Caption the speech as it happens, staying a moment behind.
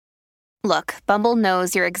Look, Bumble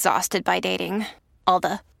knows you're exhausted by dating. All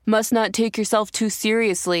the must not take yourself too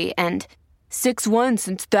seriously and 6'1"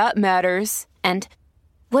 since that matters. And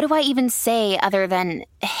what do I even say other than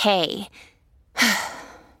hey?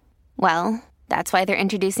 Well, that's why they're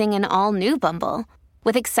introducing an all-new Bumble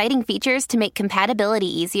with exciting features to make compatibility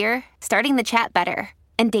easier, starting the chat better,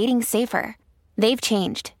 and dating safer. They've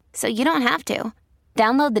changed, so you don't have to.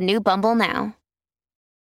 Download the new Bumble now.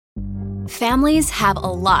 Families have a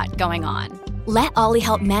lot going on. Let Ollie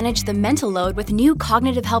help manage the mental load with new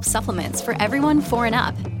cognitive help supplements for everyone 4 and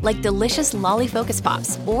up, like delicious Lolly Focus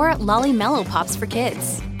Pops or Lolly Mellow Pops for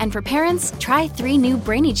kids. And for parents, try 3 new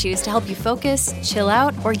Brainy Chews to help you focus, chill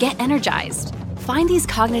out, or get energized. Find these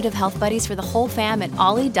cognitive health buddies for the whole fam at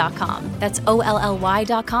ollie.com. That's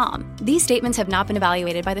OLLY.com. These statements have not been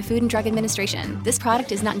evaluated by the Food and Drug Administration. This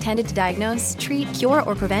product is not intended to diagnose, treat, cure,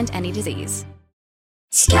 or prevent any disease.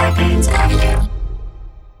 Scarpins Avenue.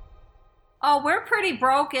 Oh, we're pretty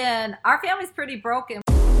broken. Our family's pretty broken.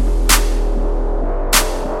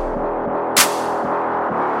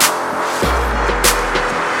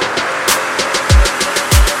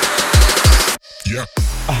 Yeah.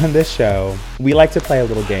 On this show, we like to play a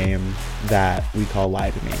little game that we call Lie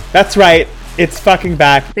to Me. That's right. It's fucking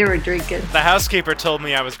back. They were drinking. The housekeeper told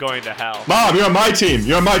me I was going to hell. Mom, you're on my team.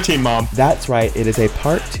 You're on my team, Mom. That's right. It is a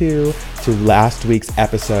part 2 to last week's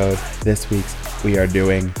episode. This week's we are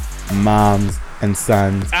doing Moms and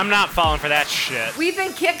Sons. I'm not falling for that shit. We've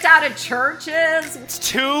been kicked out of churches. It's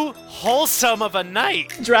too wholesome of a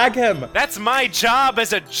night. Drag him. That's my job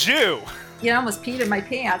as a Jew. You know, I almost peed in my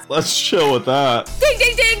pants. Let's chill with that. Ding,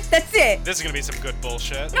 ding, ding. That's it. This is gonna be some good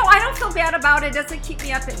bullshit. No, I don't feel bad about it. It doesn't keep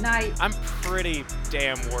me up at night. I'm pretty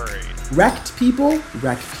damn worried. Wrecked people,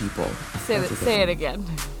 wreck people. Say it again.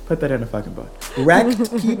 Put that in a fucking book.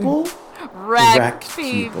 Wrecked people, Wrecked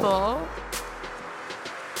people.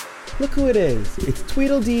 Look who it is. It's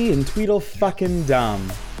Tweedledee and Tweedle fucking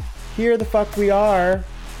Dumb. Here the fuck we are.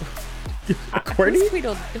 Courtney?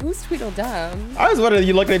 Who's Tweedledum? I was wondering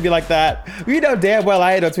you looking at me like that. You know damn well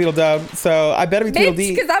I ain't no Tweedledum, so I better be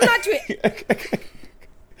Tweedledee. Because I'm not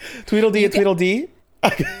Tweedledee and Tweedledee?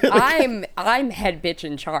 I'm head bitch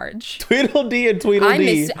in charge. Tweedledee and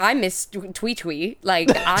Tweedledee. I'm Miss Tweet Tweet. Like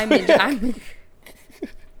I'm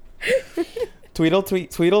Tweedle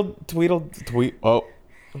tweet. Oh.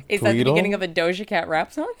 Is that the beginning of a Doja Cat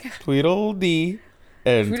rap song? Tweedledee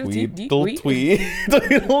and Tweedledee.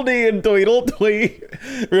 Tweedledee and Tweedledee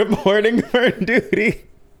reporting for duty.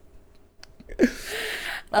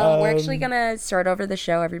 We're actually gonna start over the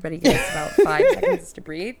show. Everybody gets about 5 seconds to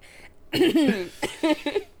breathe.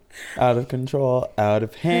 Out of control, out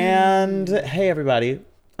of hand. Hey everybody.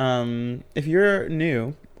 If you're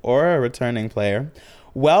new or a returning player,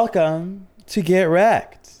 welcome to Get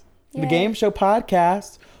Wrecked, the game show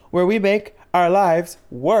podcast where we make our lives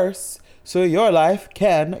worse so your life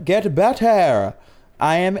can get better.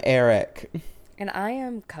 I am Eric. And I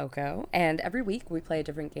am Coco. And every week we play a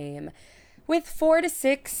different game with 4 to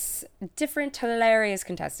 6 different hilarious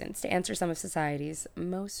contestants to answer some of society's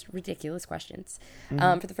most ridiculous questions.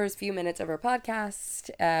 For the first few minutes of our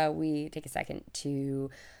podcast, we take a second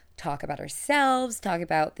to talk about ourselves, talk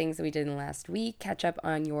about things that we did in the last week, catch up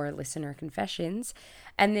on your listener confessions,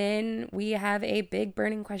 and then we have a big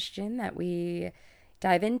burning question that we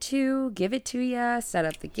dive into, give it to you, set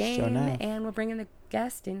up the game, and we'll bring in the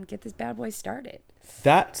guest and get this bad boy started.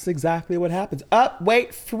 That's exactly what happens.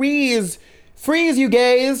 Wait, freeze! Freeze, you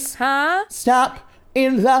gays! Huh? Stop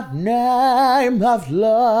in the name of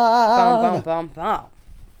love. Bum, bum, bum, bum.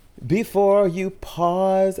 Before you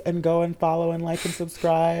pause and go and follow and like and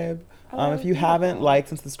subscribe. If you haven't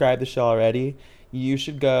liked and subscribed the show already, you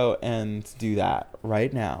should go and do that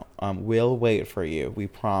right now. We'll wait for you. We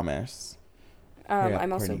promise.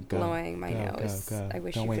 I'm also blowing my nose. Go. I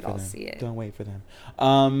wish Don't you wait could for all them. see it. Don't wait for them.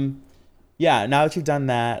 Yeah, now that you've done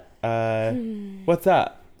that, what's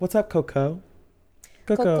up? What's up, Coco?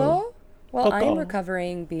 Coco? Well, Coco. I'm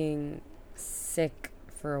recovering being sick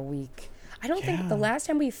for a week. I don't think the last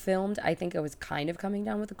time we filmed, I think I was kind of coming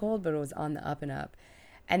down with a cold, but it was on the up and up.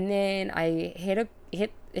 And then I hit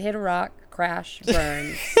a rock, crash,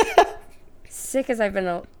 burn. Sick as I've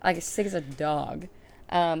been, sick as a dog.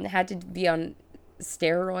 Had to be on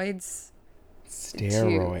steroids.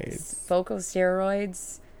 Focal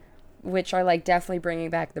steroids, which are definitely bringing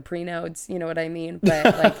back the prenodes. You know what I mean?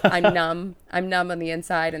 But I'm numb. I'm numb on the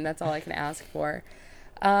inside, and that's all I can ask for.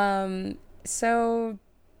 So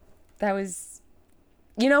that was,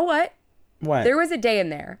 you know what? What? There was a day in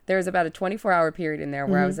there. There was about a 24-hour period in there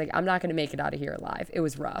where I was like, I'm not going to make it out of here alive. It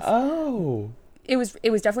was rough. Oh. it was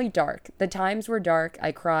definitely dark. The times were dark.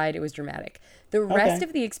 I cried. It was dramatic. The rest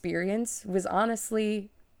of the experience was honestly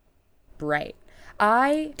bright.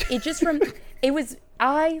 I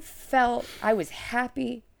felt I was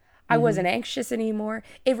happy. I wasn't anxious anymore.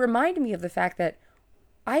 It reminded me of the fact that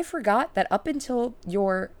I forgot that up until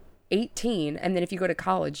you're 18, and then if you go to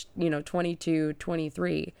college, 22,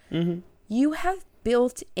 23, you have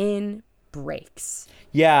built-in breaks.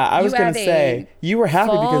 Yeah, I was going to say, you were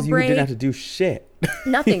happy because you didn't have to do shit.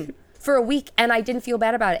 Nothing. For a week, and I didn't feel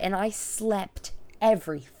bad about it. And I slept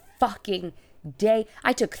every fucking day.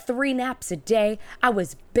 I took 3 naps a day. I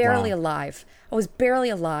was barely alive. Yeah,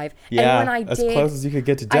 and when I as did, close as you could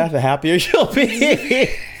get to death, the happier you'll be.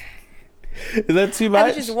 Is that too much? I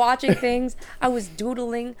was just watching things. I was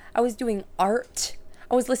doodling. I was doing art.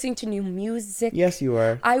 I was listening to new music. Yes, you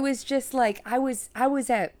were. I was just like, I was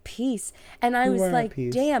at peace. And I was like,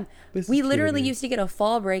 damn, we literally used to get a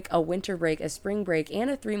fall break, a winter break, a spring break, and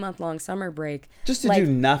a 3-month-long summer break. Just to do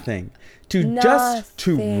nothing. Just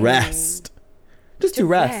to rest. Just to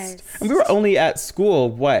rest. And we were only at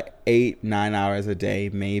school, 8-9 hours a day,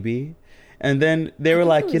 maybe. And then they were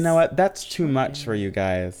like, you know what? That's too much for you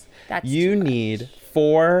guys. You need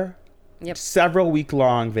 4 several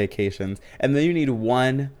week-long vacations, and then you need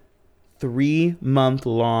 1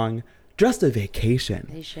 3-month-long just a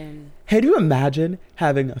vacation. Hey, do you imagine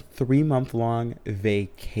having a 3-month-long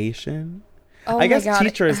vacation? Oh, I guess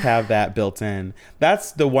teachers have that built in.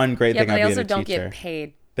 That's the one great thing about being a teacher. They also don't get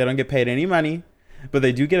paid. They don't get paid any money, but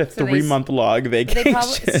they do get a 3-month-long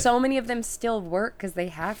vacation. So many of them still work because they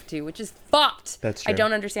have to, which is fucked. That's true. I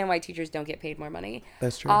don't understand why teachers don't get paid more money.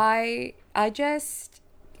 That's true.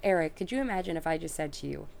 Eric, could you imagine if I just said to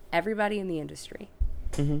you, everybody in the industry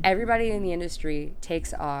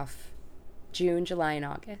takes off June, July, and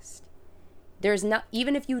August. There's not,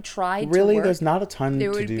 even if you tried to work, there's not a ton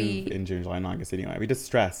to do in June, July, and August anyway. We just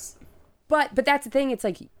stress. But that's the thing. It's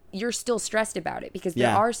like you're still stressed about it because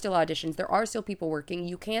there are still auditions. There are still people working.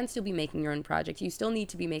 You can still be making your own projects. You still need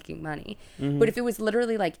to be making money. But if it was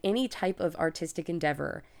literally like any type of artistic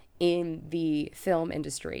endeavor in the film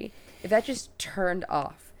industry, if that just turned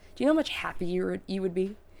off, do you know how much happier you would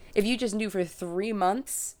be? If you just knew for 3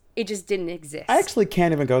 months, it just didn't exist. I actually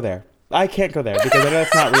can't even go there. I can't go there because I know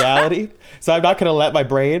that's not reality. So I'm not going to let my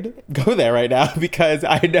brain go there right now because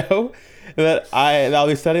I know that I'll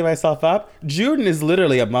be setting myself up. June is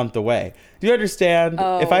literally a month away. Do you understand?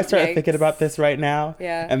 If I start thinking about this right now,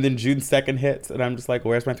 and then June 2nd hits, and I'm just like,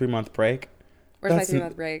 where's my 3-month break? Where's my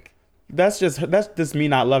 3-month break? That's just me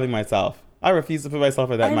not loving myself. I refuse to put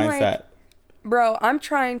myself in that mindset. Bro, I'm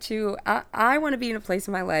trying to, I want to be in a place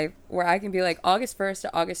in my life where I can be like, August 1st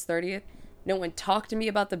to August 30th, no one talk to me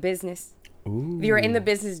about the business. Ooh. If you're in the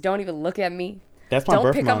business, don't even look at me. That's my birth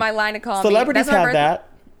month. Don't pick up my line and call Celebrities me. have that.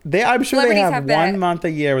 I'm sure they have 1 month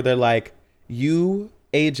a year where they're like, you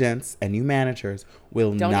agents and you managers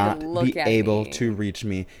will not be able to reach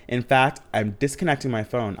me. In fact, I'm disconnecting my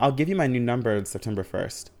phone. I'll give you my new number on September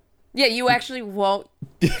 1st. Yeah, you actually won't.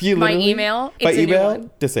 My email, it's a new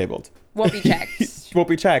one. Disabled. Won't be checked. Won't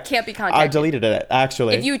be checked. Can't be contacted. I deleted it,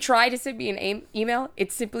 actually. If you try to send me an email,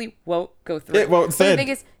 it simply won't go through. It won't send. The thing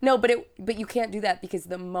is, no, but you can't do that because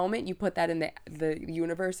the moment you put that in the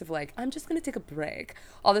universe of like, I'm just going to take a break,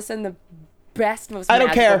 all of a sudden the best, most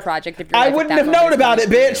magical project of your life. I wouldn't have known about it,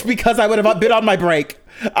 bitch, because I would have been on my break.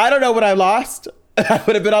 I don't know what I lost. I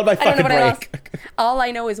would have been on my fucking break. All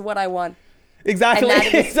I know is what I won. Exactly. And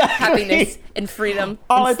that is happiness and freedom.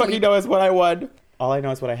 All I fucking know is what I won. All I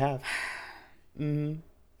know is what I have.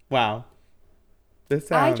 Wow. This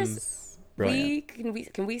sounds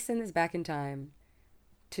brilliant. Can we send this back in time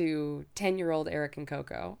to 10-year-old Eric and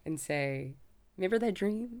Coco and say, remember that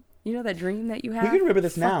dream? You know that dream that you have? We can remember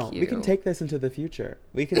this now. You. We can take this into the future.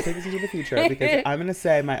 Because I'm going to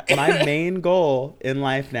say my main goal in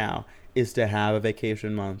life now is to have a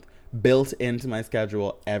vacation month built into my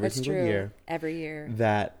schedule every single year. Every year.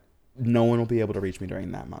 That no one will be able to reach me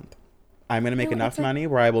during that month. I'm going to make enough money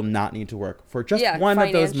where I will not need to work for just one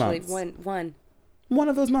of those months. One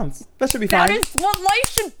of those months. That should be fine. That is what life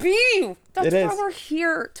should be. That's why we're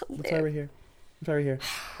here to live. That's why we're here.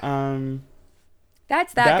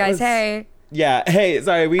 That's that, guys. Hey. Yeah. Hey,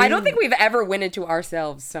 sorry. I don't think we've ever went into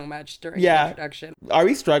ourselves so much during the introduction. Are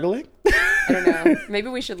we struggling? I don't know. Maybe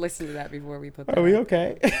we should listen to that before we put that Are we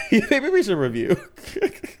okay? Maybe we should review.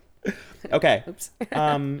 Okay. Oops.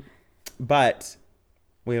 But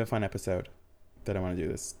we have a fun episode that I want to do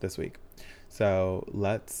this week. So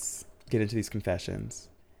let's get into these confessions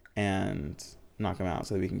and knock them out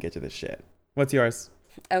so that we can get to this shit. What's yours?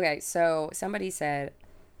 Okay, so somebody said,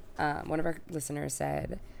 one of our listeners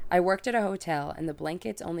said, I worked at a hotel and the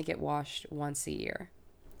blankets only get washed once a year.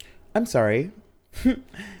 I'm sorry.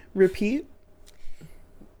 Repeat.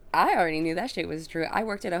 I already knew that shit was true. I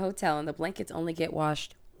worked at a hotel and the blankets only get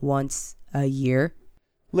washed once a year.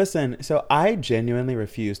 Listen, so I genuinely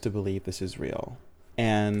refuse to believe this is real.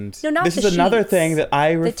 And No, not this the is another sheets. thing that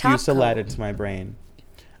I The refuse to top let coat. into my brain.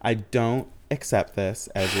 I don't accept this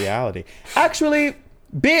as reality. Actually,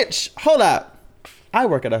 bitch, hold up. I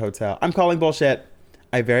work at a hotel. I'm calling bullshit.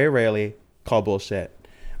 I very rarely call bullshit.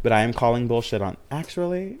 But I am calling bullshit on...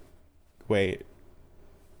 Actually, wait.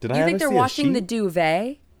 Did I You ever think they're see a washing the sheet?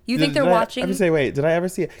 duvet? You think they're watching? I'm just say, wait, did I ever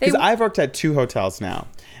see it? They- Because I've worked at 2 hotels now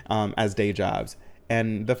as day jobs.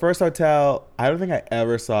 And the first hotel, I don't think I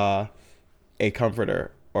ever saw a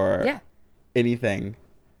comforter or anything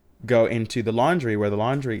go into the laundry where the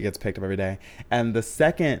laundry gets picked up every day. And the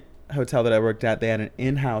second hotel that I worked at, they had an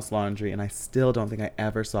in-house laundry. And I still don't think I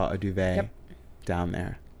ever saw a duvet down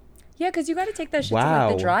there. Yeah, because you got to take that shit to Wow.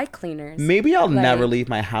 like the dry cleaners. Maybe I'll Like- never leave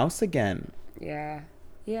my house again. Yeah.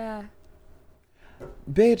 Yeah.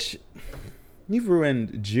 Bitch, you've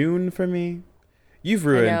ruined June for me. You've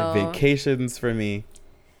ruined know. vacations for me.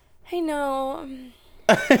 I know.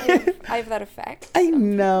 I have that effect. I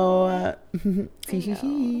know.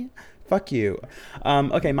 Fuck you.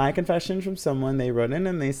 Okay, my confession from someone, they wrote in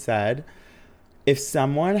and they said, if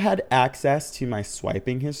someone had access to my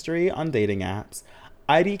swiping history on dating apps,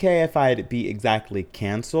 IDK if I'd be exactly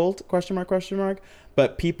canceled, ?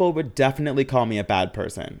 But people would definitely call me a bad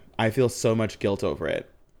person. I feel so much guilt over it.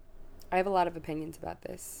 I have a lot of opinions about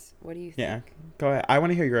this. What do you think? Yeah, go ahead. I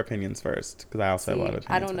want to hear your opinions first, because I also have a lot of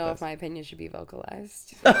opinions. I don't know about if my opinion should be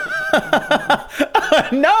vocalized.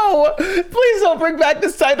 No! Please don't bring back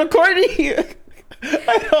this title, Courtney!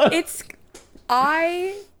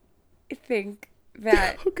 I think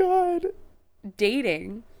that oh God,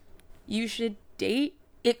 dating, you should date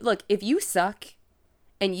it. Look, if you suck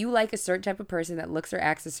and you like a certain type of person that looks or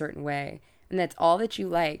acts a certain way, and that's all that you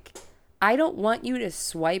like, I don't want you to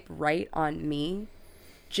swipe right on me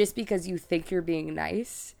just because you think you're being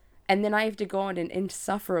nice, and then I have to go on an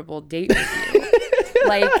insufferable date with you.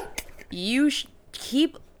 Like, you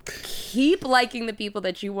keep liking the people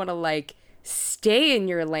that you want to like. Stay in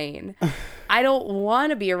your lane. I don't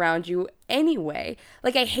want to be around you anyway.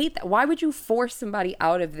 Like, I hate that. Why would you force somebody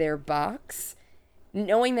out of their box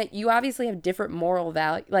knowing that you obviously have different moral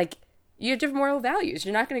value? Like, you have different moral values.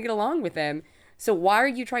 You're not going to get along with them. So why are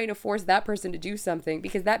you trying to force that person to do something?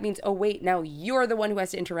 Because that means, oh, wait, now you're the one who has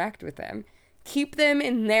to interact with them. Keep them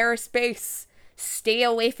in their space. Stay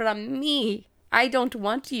away from me. I don't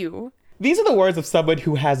want you. These are the words of someone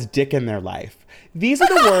who has dick in their life. These are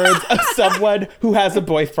the words of someone who has a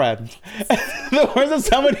boyfriend. The words of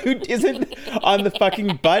someone who isn't on the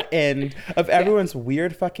fucking butt end of everyone's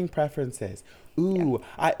weird fucking preferences. Ooh,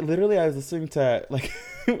 I was listening to like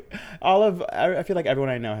I feel like everyone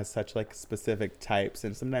I know has such like specific types,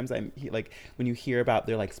 and sometimes like when you hear about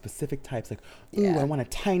their like specific types, like ooh, I want a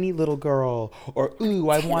tiny little girl, or ooh,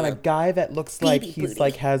 I want a guy that looks like he's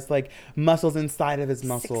like has like muscles inside of his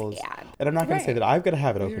muscles. And I'm not gonna say that I'm gonna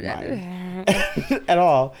have an open mind at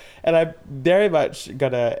all, and I'm very much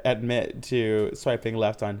gonna admit to swiping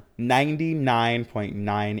left on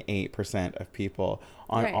 99.98% of people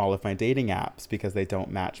on all of my dating apps because they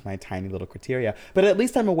don't match my tiny little criteria. But at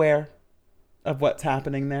least I'm aware of what's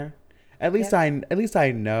happening there. At least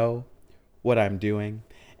I know what I'm doing,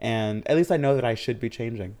 and at least I know that I should be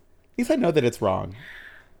changing. At least I know that it's wrong.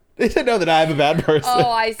 At least I know that I'm a bad person. Oh,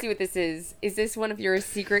 I see what this is. Is this one of your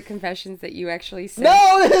secret confessions that you actually sent?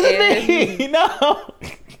 No, this isn't me. No.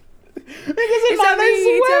 Because it's mine,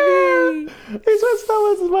 I swear. This is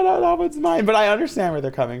what's mine. But I understand where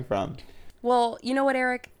they're coming from. Well, you know what,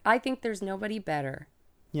 Eric? I think there's nobody better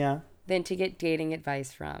than to get dating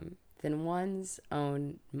advice from than one's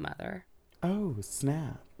own mother. Oh,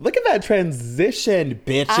 snap. Look at that transition,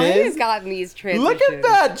 bitches. I've gotten these transitions. Look at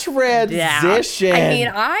that transition.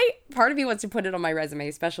 Yeah. I mean, part of me wants to put it on my resume,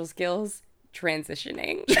 special skills,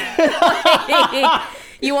 transitioning.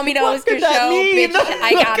 You want me to host your show? Bitch,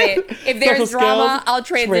 I got it. If there's drama, I'll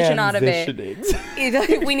transition out of it.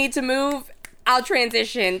 If we need to move, I'll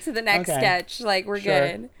transition to the next sketch. Like, we're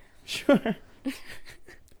good. Sure.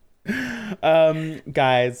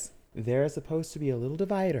 Guys, there is supposed to be a little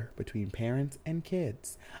divider between parents and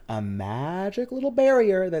kids. A magic little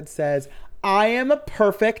barrier that says, I am a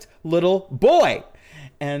perfect little boy.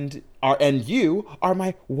 And you are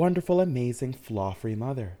my wonderful, amazing, flaw-free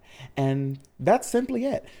mother. And that's simply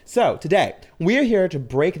it. So today, we're here to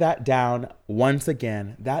break that down once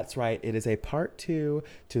again. That's right. It is a part 2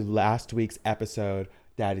 to last week's episode,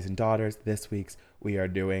 daddies and daughters. This week's we are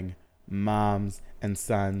doing moms and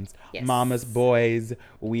sons. Yes. Mama's boys.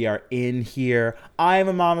 We are in here. I am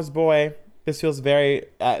a mama's boy. This feels very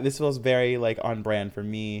like on brand for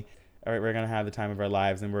me. All right, we're gonna have the time of our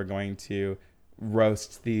lives, and we're going to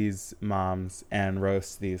roast these moms and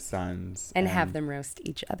roast these sons And have them roast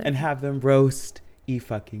each other. and have them roast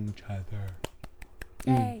fucking each other.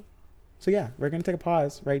 Yay. So yeah, we're gonna take a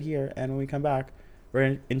pause right here, and when we come back, we're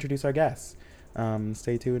gonna introduce our guests.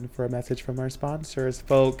 Stay tuned for a message from our sponsors,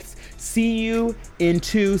 folks. See you in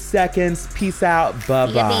 2 seconds. Peace out. Bye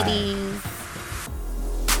bye. Yeah, babies.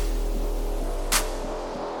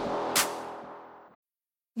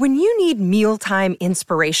 When you need mealtime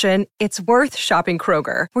inspiration, it's worth shopping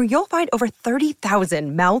Kroger, where you'll find over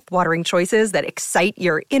 30,000 mouth-watering choices that excite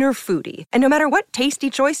your inner foodie. And no matter what tasty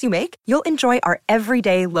choice you make, you'll enjoy our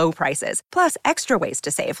everyday low prices, plus extra ways to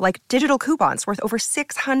save, like digital coupons worth over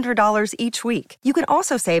 $600 each week. You can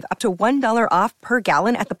also save up to $1 off per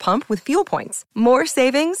gallon at the pump with fuel points. More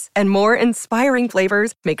savings and more inspiring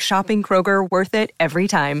flavors make shopping Kroger worth it every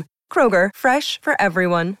time. Kroger, fresh for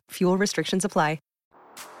everyone. Fuel restrictions apply.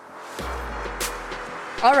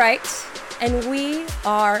 All right, and we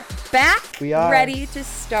are back. We are. Ready to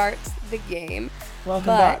start the game. Welcome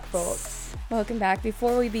But back, folks. Welcome back.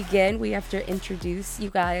 Before we begin, we have to introduce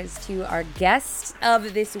you guys to our guests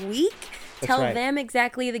of this week. Tell right. them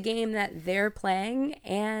exactly the game that they're playing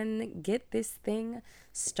and get this thing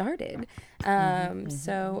started.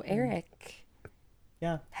 So Eric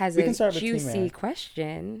Yeah. has We a can start with Team juicy Eric.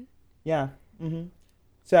 question. Yeah.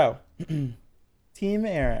 So, Team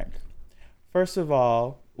Eric. First of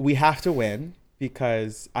all, we have to win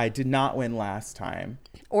because I did not win last time.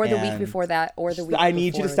 Or the week And before that, or the week I need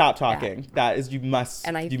you to before stop that. talking. That is, you must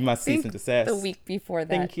cease and desist. The week before that.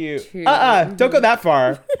 Thank you. too. Don't go that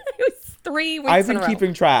far. It was 3 weeks I've in been a row.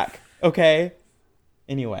 keeping track. Okay.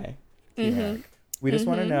 Anyway, Team Eric, we just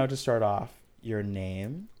want to know to start off your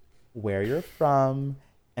name, where you're from,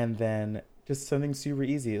 and then just something super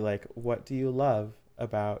easy like what do you love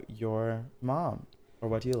about your mom, or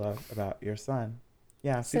what do you love about your son?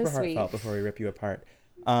 Yeah, super So sweet. heartfelt before we rip you apart.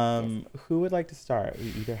 Who would like to start? We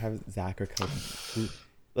either have Zach or Cody.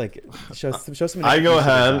 Like, show some. I go initiative,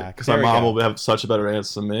 ahead Zach. because There my we mom go. will have such a better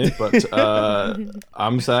answer than me. But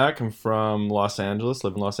I'm Zach. I'm from Los Angeles.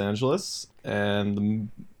 Live in Los Angeles, and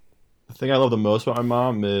the thing I love the most about my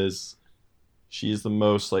mom is she's the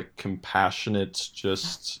most like compassionate.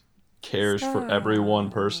 Just cares for every one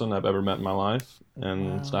person I've ever met in my life,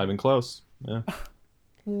 and it's not even close. Yeah.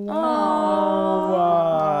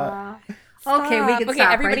 Okay, we can Okay,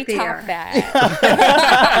 stop everybody right there. talk back.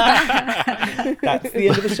 That's the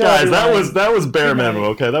end of the show. Guys, everyone. that was bare minimum.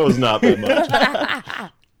 Okay, that was not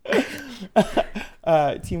that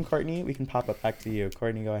much. Team Courtney, we can pop up back to you.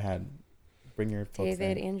 Courtney, go ahead. Bring your folks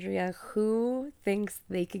David, in. Andrea, who thinks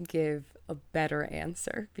they can give a better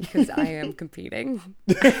answer? Because I am competing.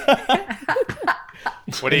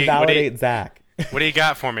 What do you Validate Zach. what do you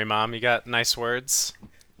got for me, Mom? You got nice words?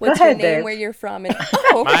 What's Go your ahead, name, Dave. where you're from, and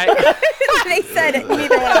oh, My, they said it.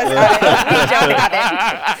 Neither one of us got it. We don't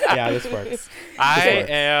have it. Yeah, this works. I works.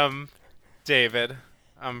 am David.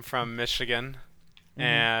 I'm from Michigan,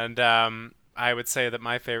 and I would say that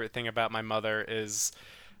my favorite thing about my mother is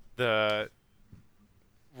the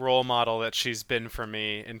role model that she's been for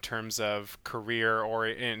me in terms of career, or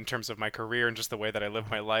in terms of my career and just the way that I live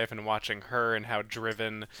my life, and watching her and how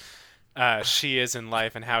driven she is in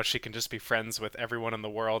life and how she can just be friends with everyone in the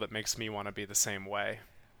world. It makes me want to be the same way.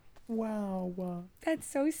 Wow. That's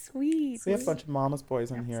so sweet. We have a bunch of mama's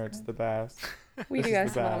boys in here. It's the best. We This do is have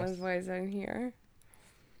the some best. mama's boys in here.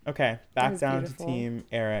 Okay, back was down beautiful. to Team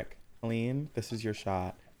Eric. Colleen, this is your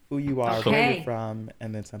shot. Who you are, where Okay. you're from,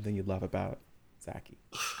 and then something you love about Zachy.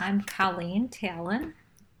 I'm Colleen Talon.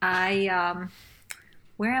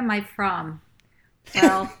 Where am I from?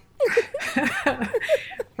 Well,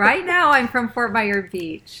 right now I'm from Fort Myers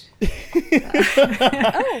Beach.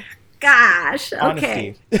 Gosh. Okay.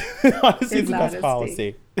 Honesty. Honesty is It's the best honesty.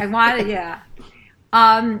 policy. I want it, yeah.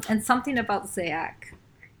 And something about Zach.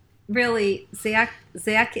 Really, Zach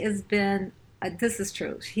has been, this is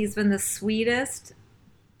true, he's been the sweetest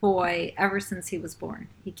boy ever since he was born.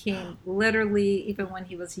 He came literally, even when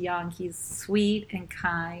he was young, he's sweet and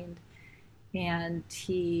kind, and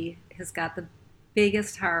he has got the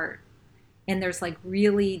biggest heart. And there's like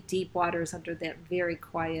really deep waters under that very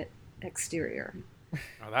quiet exterior.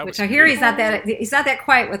 Oh, that Which was I hear he's not that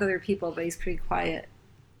quiet with other people, but he's pretty quiet.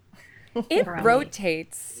 It around me.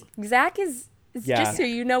 rotates. Zach is Yeah. just so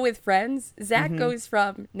you know, with friends, Zach goes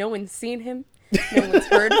from no one's seen him No one's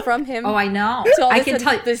heard from him. Oh, I know. So I can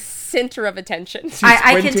tell you the center of attention.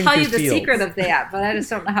 I can sprinting tell you through the fields. secret of that, but I just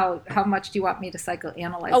don't know how much do you want me to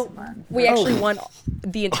psychoanalyze him on. We actually want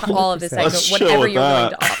the entire all of this Let's segment, chill whatever with you're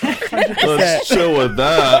going that. to offer. Let's chill with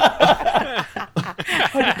that.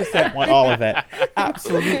 100% want all of it.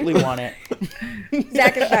 Absolutely want it.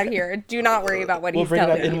 Zach is not here. Do not worry about what We'll he's bring it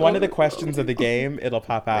up telling in you. one of the questions of the game. It'll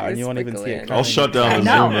pop out, and you won't even see it. I'll shut down the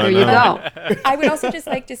No, Zoom there right you now. go. I would also just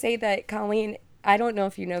like to say that, Colleen, I don't know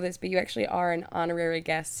if you know this, but you actually are an honorary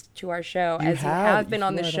guest to our show, You as you have. have been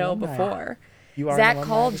on the You are an show alumni. before. You are an Zach alumni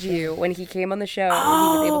called of the show. you when he came on the show. And he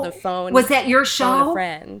was able to phone. Was that your phone show? a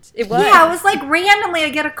friend. It was. Yeah, it was like randomly I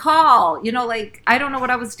get a call. You know, like I don't know what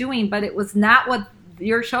I was doing, but it was not what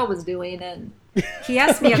your show was doing. And he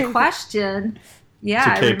asked me a question. Yeah,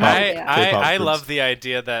 I K-pop. remember that. I K-pop love the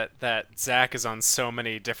idea that Zach is on so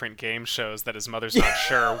many different game shows that his mother's not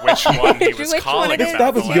sure which one he was Which one calling it is. about.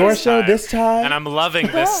 That was the your last show time. this time? And I'm loving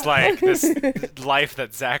this this life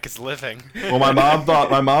that Zach is living. Well, my mom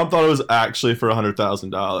thought it was actually for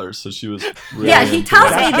 $100,000, so she was. Really Yeah, he into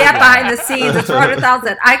tells it. me that behind the scenes. It's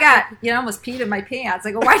 400,000. I got, almost peed in my pants.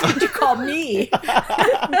 I go, why did you call me?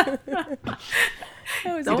 He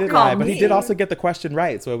Don't did call lie, but he me. did also get the question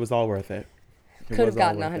right, so it was all worth it. It Could was have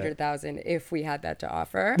all gotten worth it. 100,000 if we had that to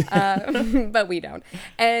offer, but we don't.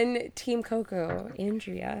 And Team Coco,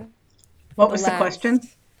 Andrea, What was the last. question?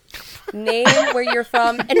 name where you're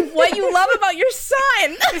from and what you love about your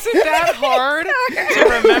son. Isn't that hard to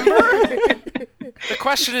remember? The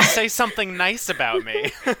question is, say something nice about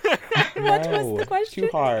me. What was the question? Too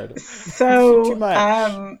hard. So, Too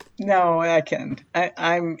much. no, I can't.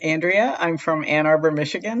 I'm Andrea. I'm from Ann Arbor,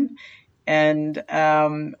 Michigan. And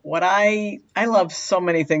what I love so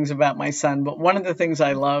many things about my son, but one of the things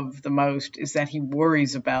I love the most is that he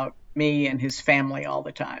worries about me and his family all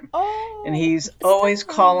the time. And he's always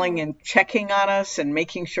calling and checking on us and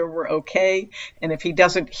making sure we're okay. And if he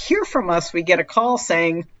doesn't hear from us, we get a call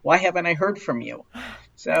saying, "Why haven't I heard from you?"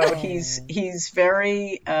 So he's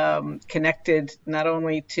very connected not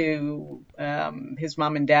only to his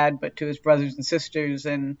mom and dad, but to his brothers and sisters.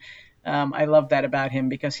 And I love that about him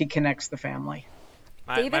because he connects the family.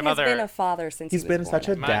 David has been a father since He's he was been born. such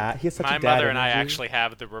a dad. He has such My a dad mother and I energy. actually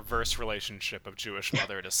have the reverse relationship of Jewish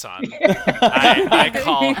mother to son. I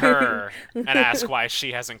call her and ask why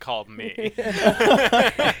she hasn't called me.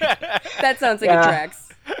 That sounds like Yeah. it tracks.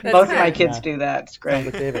 That's Both of good. my kids do that. It's great.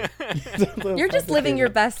 You're just living your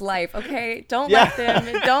best life, okay? Don't Yeah.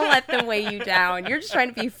 let them weigh you down. You're just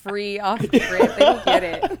trying to be free off the grid. They don't get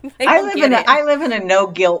it. They don't get it. I live in a no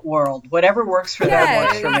guilt world. Whatever works for them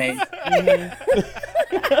works for me.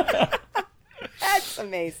 That's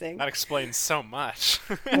amazing. That explains so much.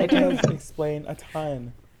 It does explain a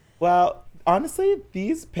ton. Well, honestly,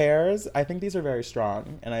 these pairs, I think these are very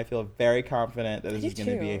strong, and I feel very confident that this I is do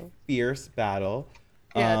going to be a too. fierce battle.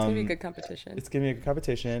 Yeah, it's gonna be a good competition. It's going to be a good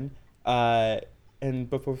competition. But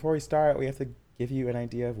before we start, we have to give you an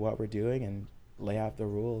idea of what we're doing and lay out the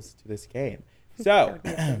rules to this game. So,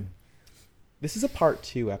 this is a part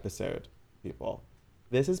 2 episode, people.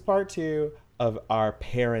 This is part 2 of our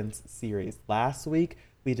Parents series. Last week,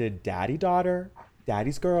 we did Daddy-Daughter,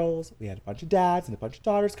 Daddy's Girls. We had a bunch of dads and a bunch of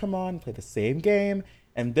daughters come on and play the same game.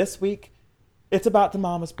 And this week, it's about the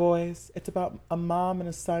Mama's Boys. It's about a mom and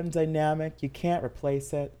a son dynamic. You can't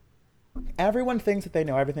replace it. Everyone thinks that they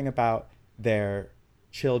know everything about their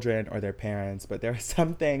children or their parents, but there are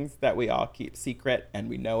some things that we all keep secret and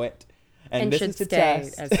we know it. And this should is to stay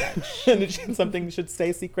test. as such. And something should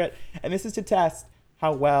stay secret. And this is to test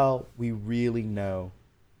how well we really know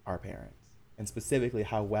our parents. And specifically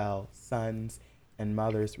how well sons and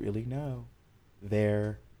mothers really know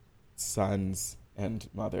their sons and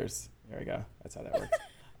mothers. There we go. That's how that works.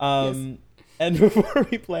 Yes. And before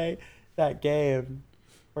we play that game,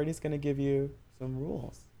 Courtney's going to give you some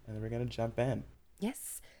rules. And then we're going to jump in.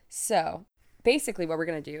 Yes. So basically what we're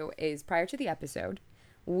going to do is prior to the episode,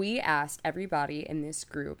 we asked everybody in this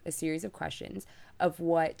group a series of questions of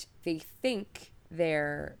what they think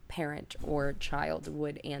their parent or child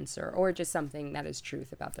would answer, or just something that is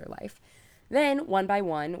truth about their life. Then, one by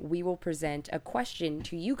one, we will present a question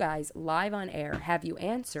to you guys live on air, have you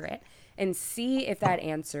answer it, and see if that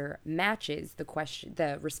answer matches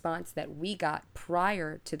the response that we got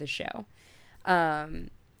prior to the show. And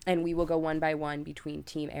we will go one by one between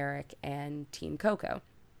Team Eric and Team Coco.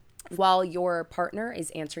 While your partner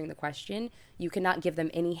is answering the question, you cannot give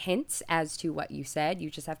them any hints as to what you said.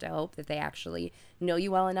 You just have to hope that they actually know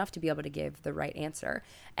you well enough to be able to give the right answer.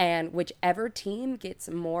 And whichever team gets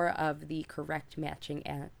more of the correct matching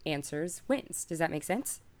answers wins. Does that make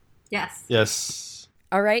sense? Yes. Yes.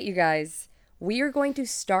 All right, you guys. We are going to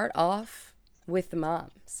start off with the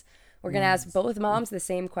moms. We're going to ask both moms the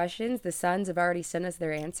same questions. The sons have already sent us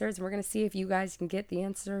their answers, and we're going to see if you guys can get the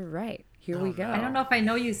answer right. Here we go. I don't know if I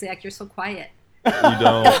know you, Zach. You're so quiet. You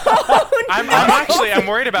don't. I'm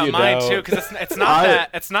worried about You mine don't. too, because it's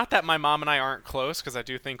not that my mom and I aren't close, because I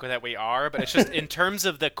do think that we are, but it's just in terms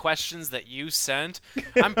of the questions that you sent,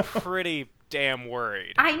 I'm pretty damn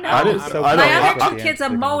worried. I know. I didn't- My I- other two kids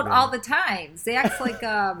emote all the time. Zach's like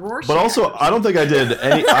a Rorschach. But also, I don't think I did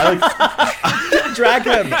any. Drag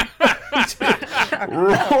him.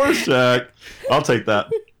 Rorschach. I'll take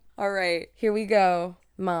that. All right, here we go.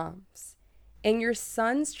 Moms, in your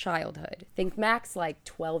son's childhood, think max like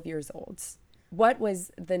 12 years old, what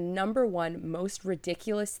was the number one most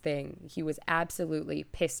ridiculous thing he was absolutely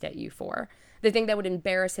pissed at you for? The thing that would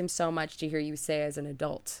embarrass him so much to hear you say as an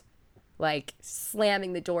adult? Like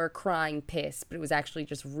slamming the door, crying, pissed, but it was actually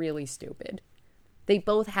just really stupid. They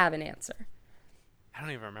both have an answer. I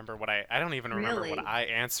don't even remember what I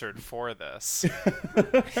answered for this,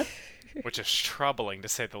 which is troubling to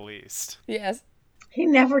say the least. Yes. He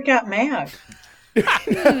never got mad.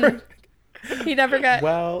 He never got...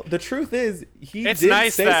 Well, the truth is, he It's did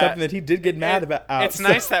nice say that- something that he did get mad about. It's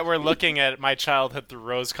nice that we're looking at my childhood through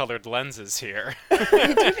rose-colored lenses here.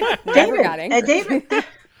 Never got angry. David,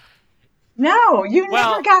 no, you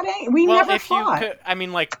never got angry. We never if you fought. could, I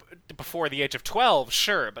mean, like before the age of 12,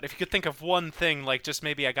 sure, but if you could think of one thing, like just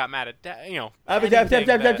maybe I got mad at, anything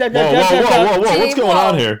that- Whoa! What's going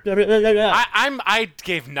on here? I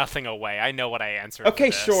gave nothing away. I know what I answered. Okay,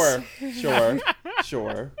 for this.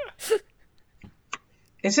 sure.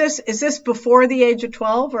 Is this before the age of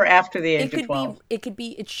 12 or after the age of 12?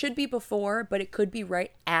 It should be before, but it could be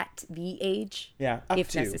right at the age. Yeah,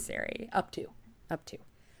 if necessary. Up to.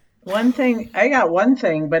 One thing, I got one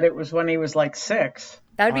thing, but it was when he was like 6.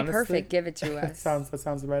 That would be Honestly, perfect. Give it to us. That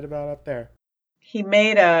sounds right about up there. He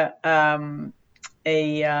made a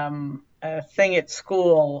thing at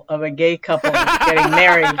school of a gay couple getting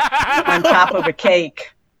married on top of a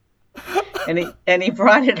cake, and he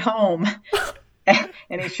brought it home,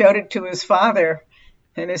 and he showed it to his father,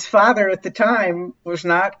 and his father at the time was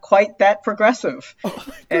not quite that progressive,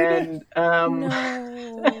 and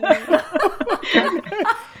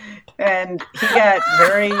and he got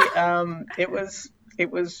very he was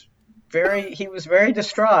very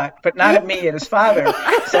distraught, but not at me, at his father.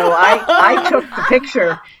 So I took the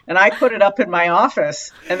picture and I put it up in my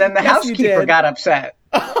office, and then the housekeeper got upset.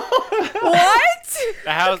 What?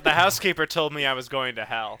 The housekeeper told me I was going to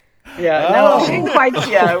hell. Yeah, no, she didn't quite.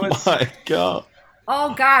 Yeah, it was. Oh my God.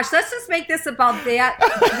 Oh gosh, let's just make this about that.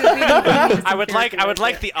 I would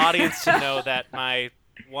like the audience to know that my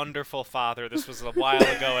wonderful father, this was a while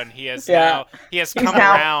ago, and he has come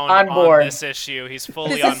around on board. this issue. He's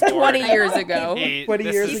fully This is on board. 20 years ago. 20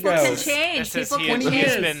 years ago. People can change. People can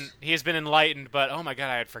change. He's been enlightened, but oh my God,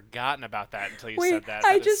 I had forgotten about that until you said that.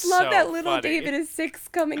 I That just is love so that little funny. David is 6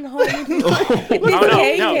 coming home. And he's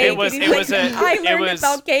I learned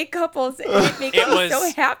about gay couples, and it makes me so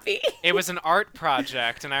happy. It was an art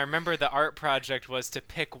project, and I remember the art project was to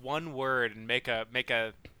pick one word and make a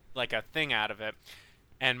thing out of it.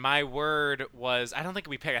 And my word was, I don't think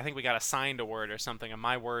we picked, I think we got assigned a word or something, and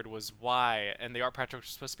my word was why. And the art project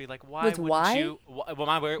was supposed to be like, why wouldn't you? Well,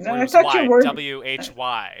 my word was why,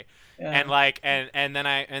 W-H-Y. Yeah. And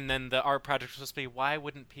then the art project was supposed to be, why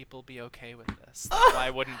wouldn't people be okay with this?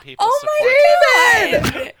 Why wouldn't people support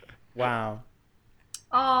this? Wow.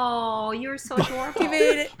 Oh, you're so adorable.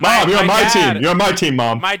 Mom, you're on my team. You're on my team,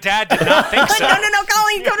 Mom. My dad did not think so. No,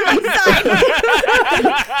 Colleen, come to my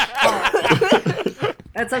side.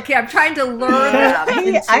 That's okay. I'm trying to learn that.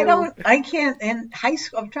 I can't, in high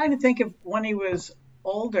school, I'm trying to think of when he was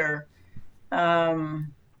older. You're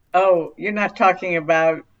not talking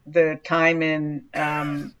about the time in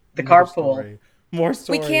the carpool. More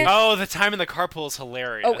story. We can't. Oh, the time in the carpool is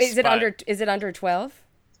hilarious. Oh, is it under 12?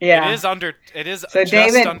 Yeah, it is under. It is. So just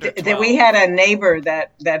David, under 12. We had a neighbor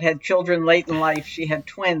that had children late in life. She had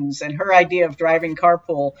twins, and her idea of driving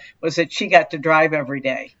carpool was that she got to drive every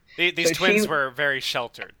day. These twins were very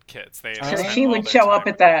sheltered kids. She would show up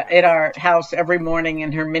at our house every morning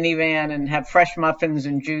in her minivan and have fresh muffins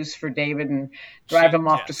and juice for David and drive him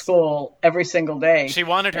off to school every single day. She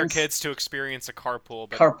wanted her kids to experience a carpool,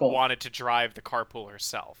 but wanted to drive the carpool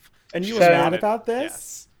herself. And you were mad about this?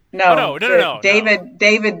 Yes. No.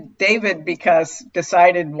 David, because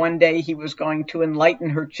decided one day he was going to enlighten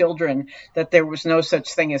her children that there was no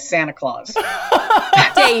such thing as Santa Claus.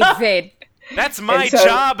 David. That's my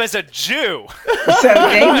job as a Jew. So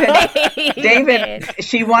David,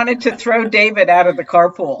 she wanted to throw David out of the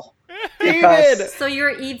carpool. So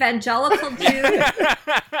you're evangelical Jew?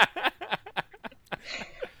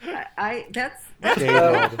 That's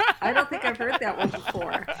David. I don't think I've heard that one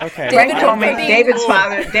before. Okay. Greg told me David's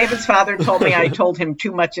father told me I told him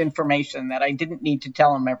too much information, that I didn't need to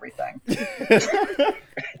tell him everything.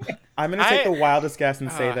 I'm going to take the wildest guess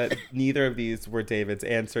and say that neither of these were David's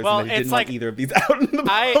answers, Well, and that he it's didn't like- want either of these out in the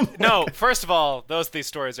public. No, first of all, these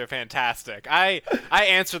stories are fantastic. I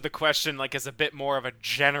answered the question like as a bit more of a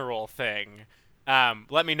general thing.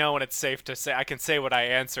 Let me know when it's safe to say. I can say what I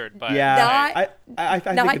answered, but Yeah, I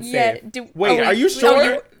think not it's yet. safe. Do- Wait, oh, are you wait,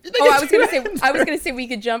 sure? I was gonna say we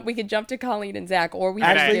could jump to Colleen and Zach, or we could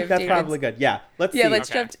Actually, give that's David's- probably good. Yeah, let's see. let's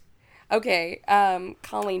jump. Okay,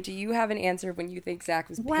 Colleen, do you have an answer when you think Zach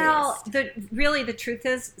was pissed? Well, the truth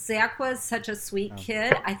is, Zach was such a sweet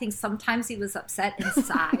kid. I think sometimes he was upset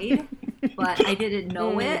inside, but I didn't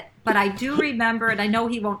know it. But I do remember, and I know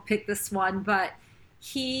he won't pick this one, but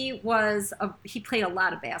he played a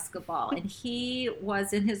lot of basketball, and he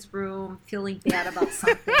was in his room feeling bad about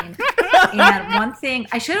something. And one thing,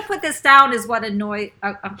 I should have put this down, is what annoyed.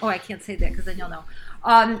 I can't say that because then you'll know.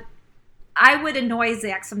 I would annoy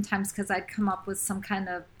Zach sometimes because I'd come up with some kind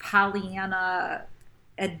of Pollyanna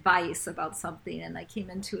advice about something, and I came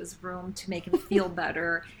into his room to make him feel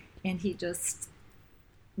better, and he just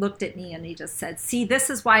looked at me and he just said, "See, this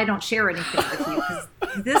is why I don't share anything with you,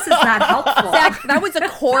 because this is not helpful." Zach, that was a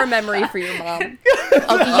core memory for your mom. You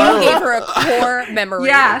gave her a core memory.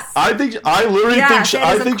 Yes. I literally Yes, think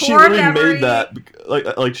it is a she core literally memory. made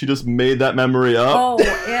that, like she just made that memory up.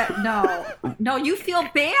 No, you feel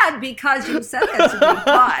bad because you said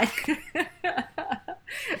that to me,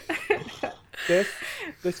 but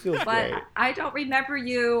This feels great. I don't remember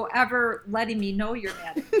you ever letting me know you're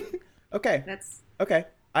mad at me. Okay. That's Okay.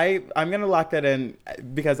 I'm going to lock that in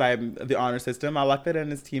because I'm the honor system. I'll lock that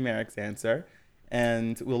in as Team Eric's answer,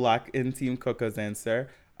 and we'll lock in Team Coco's answer.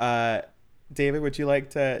 David, would you like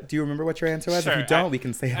to... Do you remember what your answer was? Sure, If you don't, we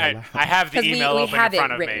can say it out loud. I have the 'Cause we email open have in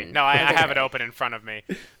front it of me. written. No, I have it Okay. open in front of me.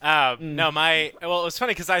 Well, it was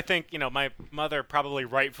funny because I think, my mother probably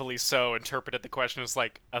rightfully so interpreted the question as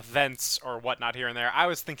like events or whatnot here and there. I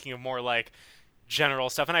was thinking of more like general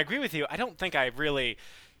stuff. And I agree with you. I don't think I really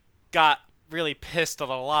got really pissed at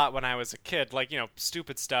a lot when I was a kid, like,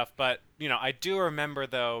 stupid stuff. But, I do remember,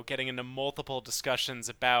 though, getting into multiple discussions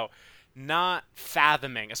about not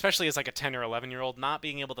fathoming, especially as like a 10 or 11-year-old, not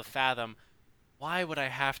being able to fathom, why would I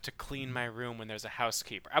have to clean my room when there's a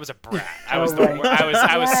housekeeper? I was a brat. I was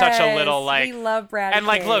such a little like, we love bratty and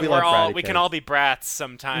like, kids. look, love we bratty can kids. all be brats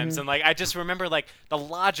sometimes, and like I just remember like the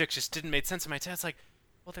logic just didn't make sense in my head. It's like,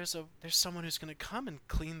 well, there's someone who's gonna come and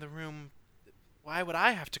clean the room. Why would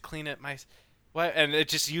I have to clean it What? And it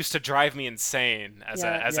just used to drive me insane as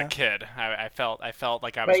a kid. I felt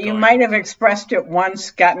like I was. But you might have expressed it once,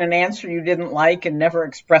 gotten an answer you didn't like, and never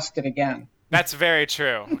expressed it again. That's very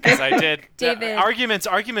true, because I did. David. Arguments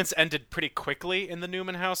ended pretty quickly in the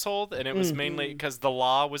Newman household, and it was mainly because the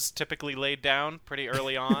law was typically laid down pretty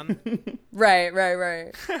early on. Right.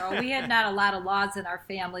 we had not a lot of laws in our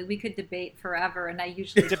family. We could debate forever, and I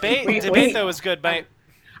usually Debate though was good, but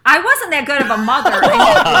I wasn't that good of a mother.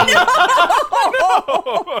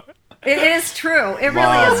 It is true. It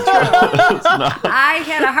really is true. I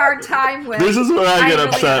had a hard time with. This is where I get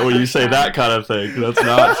upset when you say that kind of thing. That's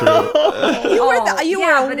not true. You were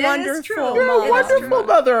a but it is wonderful true. mother. You're a wonderful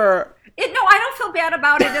mother. No, I don't feel bad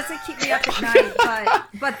about it. It doesn't keep me up at night.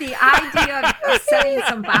 But the idea of setting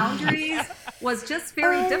some boundaries was just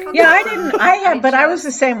very difficult. Yeah, I was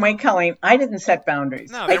the same way, Colleen. I didn't set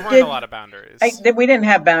boundaries. No, there weren't a lot of boundaries. We didn't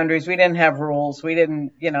have boundaries. We didn't have rules. We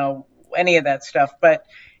didn't, any of that stuff. But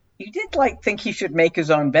you did think he should make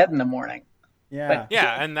his own bed in the morning. Yeah.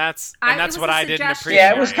 And that's was what a I didn't suggestion. appreciate.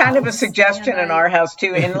 Yeah, it was kind of a suggestion in our house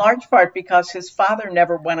too, in large part because his father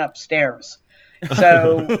never went upstairs.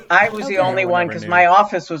 So I was the only one because my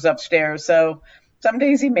office was upstairs. So some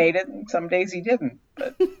days he made it and some days he didn't.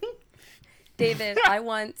 But David,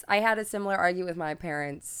 I had a similar argument with my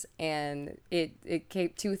parents, and it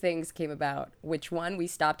came, two things came about. Which one, we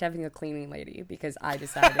stopped having a cleaning lady because I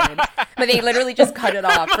decided, but they literally just cut it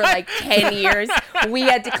off for like 10 years. We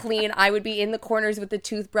had to clean. I would be in the corners with the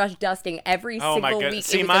toothbrush dusting every single week.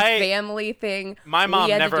 See, it was a family thing. My mom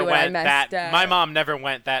never went that. My mom never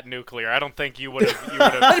went that nuclear. I don't think you would have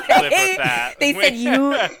lived with that. They said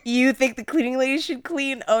you think the cleaning lady should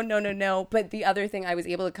clean? Oh no. But the other thing, I was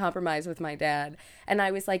able to compromise with my dad. And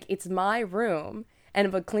I was like, it's my room, and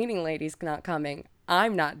if a cleaning lady's not coming,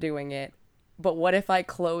 I'm not doing it. But what if I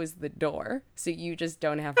close the door so you just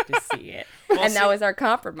don't have to see it? And that was our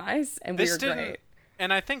compromise, and we were great.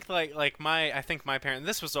 And I think I think my parent.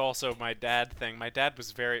 This was also my dad thing. My dad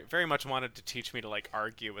was very very much wanted to teach me to like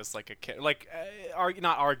argue as like a kid, like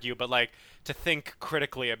not argue, but like to think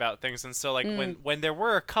critically about things. And so like when there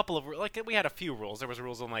were a couple of like we had a few rules. There was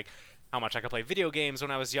rules on like how much I could play video games when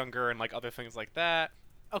I was younger and like other things like that.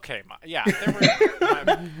 Okay, yeah, there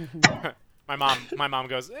were. My mom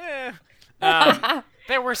goes, eh.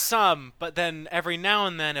 There were some, but then every now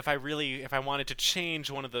and then, if I wanted to change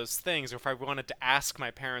one of those things, or if I wanted to ask my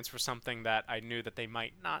parents for something that I knew that they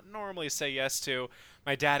might not normally say yes to,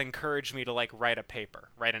 my dad encouraged me to like write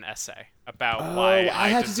an essay about why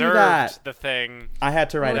I deserved the thing. I had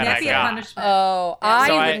to write an essay. Oh,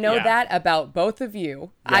 I would know that about both of you.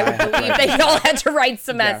 Yeah, I would believe that y'all had to write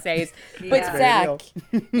some essays. But Zach,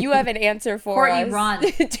 you have an answer for us. Run.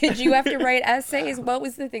 Did you have to write essays? What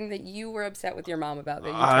was the thing that you were upset with your mom about?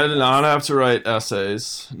 That I did not have to write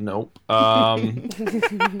essays. Nope. I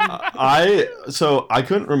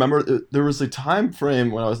couldn't remember. There was a time frame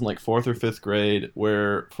when I was in like 4th or 5th grade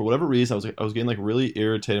where, for whatever reason, I was getting like really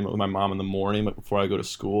irritated with my mom in the morning before I go to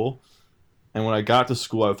school. And when I got to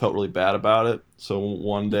school, I felt really bad about it. So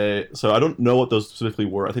one day, I don't know what those specifically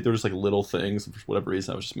were. I think they were just like little things. For whatever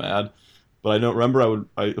reason, I was just mad. But I don't remember.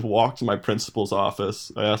 I walked to my principal's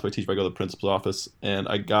office. I asked my teacher if I go to the principal's office, and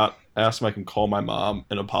I asked if I can call my mom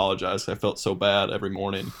and apologize. I felt so bad every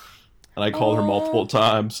morning, and I called her multiple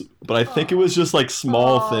times. But I think it was just like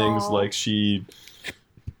small things, like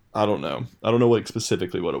I don't know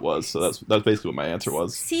specifically what it was. So that's basically what my answer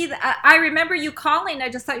was. See, I remember you calling. I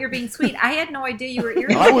just thought you were being sweet. I had no idea you were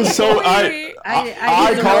irritated. I was so I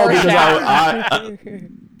called because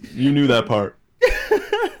you knew that part.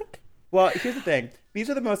 Well, here's the thing. These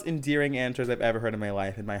are the most endearing answers I've ever heard in my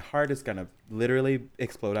life, and my heart is going to literally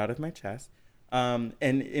explode out of my chest. And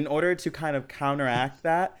in order to kind of counteract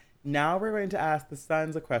that, now we're going to ask the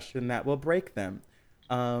sons a question that will break them.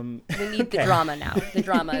 We need the drama now. The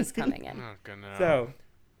drama is coming in. Oh, goodness. So,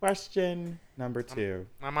 question number 2.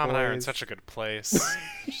 My mom and I are in such a good place.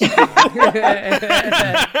 Not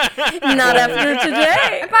after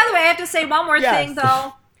today. And by the way, I have to say one more thing,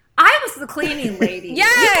 though. I was the cleaning lady.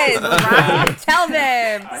 Yes! Right? Tell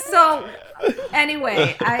them. So,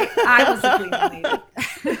 anyway, I was the cleaning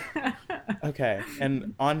lady. Okay,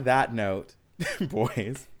 and on that note,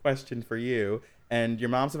 boys, question for you. And your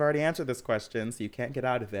moms have already answered this question, so you can't get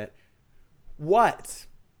out of it. What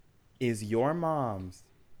is your mom's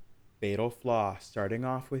fatal flaw? Starting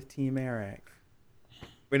off with Team Eric.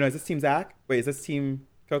 Wait, no, is this Team Zach? Wait, is this Team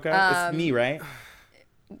Coco? It's me, right?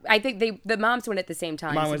 I think the moms went at the same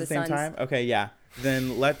time. Mom went at the same time? Okay, yeah.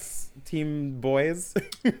 Then let's Team Boys.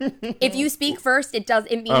 If you speak first, it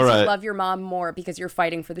means you love your mom more because you're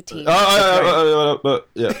fighting for the team.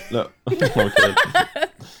 Yeah, no. Okay.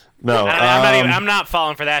 No, I'm not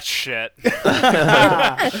falling for that shit.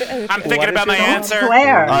 I'm thinking about my answer.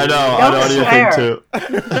 Swear. I know. I don't even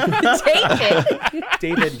think David.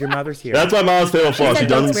 David, your mother's here. That's my mom's fatal flaw. She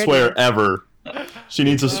doesn't swear ever. She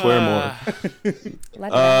needs to swear more.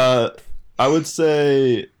 I would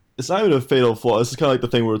say it's not even a fatal flaw. This is kind of like the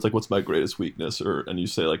thing where it's like, what's my greatest weakness, and you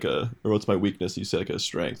say like or what's my weakness, and you say like a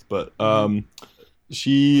strength. But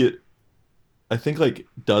she, I think like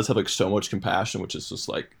does have like so much compassion, which is just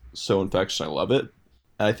like so infectious. I love it.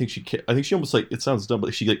 And I think she almost like, it sounds dumb,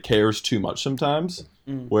 but she like cares too much sometimes,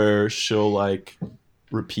 where she'll like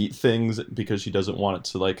repeat things because she doesn't want it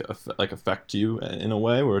to like affect you in a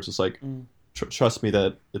way where it's just like trust me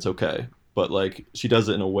that it's okay, but like she does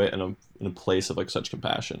it in a way in a place of like such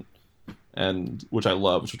compassion, and which I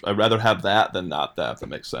love. I'd rather have that than not that, if that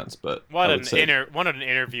makes sense. But what an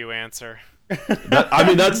interview answer.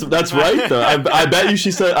 That's right though. I bet you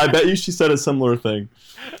she said a similar thing.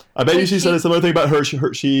 I bet you she said a similar thing about her.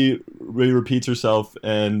 She really repeats herself.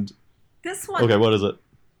 And this one. Okay, what is it?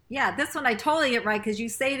 Yeah, this one I totally get right because you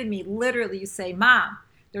say to me, literally, you say, "Mom,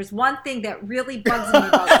 there's one thing that really bugs me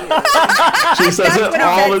about you." She says it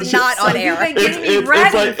all the time. Not on air.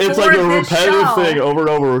 It's like a repetitive thing over and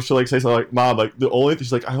over. Where she'll like say something like, "Mom, like the only thing,"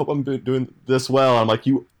 she's like, "I hope I'm doing this well." I'm like,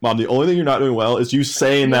 Mom, the only thing you're not doing well is you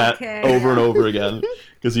saying that over and over again,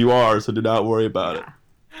 because you are. So do not worry about it.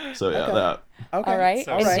 So yeah, that. Okay. All right.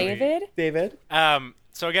 So and David.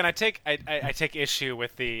 So again, I take issue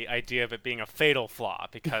with the idea of it being a fatal flaw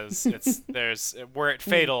because were it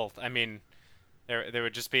fatal, I mean, there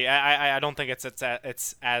would just be. I don't think it's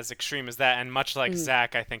as extreme as that. And much like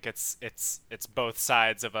Zach, I think it's both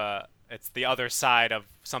sides of it's the other side of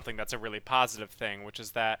something that's a really positive thing, which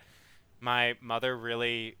is that my mother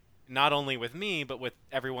really, not only with me, but with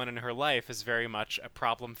everyone in her life, is very much a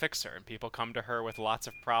problem fixer. And people come to her with lots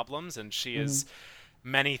of problems, and she is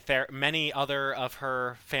many other of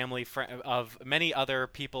her family of many other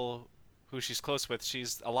people who she's close with.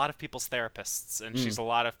 She's a lot of people's therapists, and she's a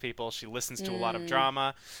lot of people. She listens to a lot of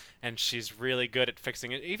drama, and she's really good at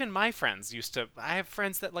fixing it. Even my friends I have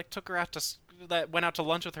friends that like took her out that went out to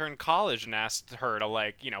lunch with her in college and asked her to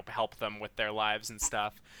like, help them with their lives and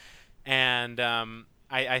stuff. And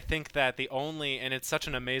I think that and it's such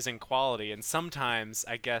an amazing quality, and sometimes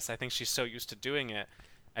I think she's so used to doing it,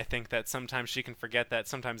 I think that sometimes she can forget that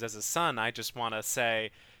sometimes as a son, I just want to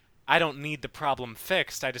say, I don't need the problem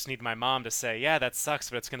fixed. I just need my mom to say, yeah, that sucks,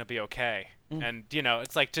 but it's going to be okay. And,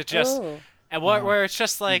 it's like to just, and where it's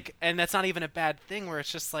just like, and that's not even a bad thing, where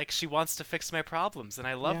it's just like she wants to fix my problems. And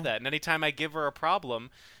I love that. And anytime I give her a problem,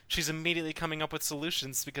 she's immediately coming up with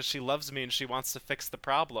solutions because she loves me and she wants to fix the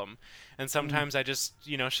problem. And sometimes I just,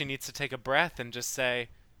 she needs to take a breath and just say,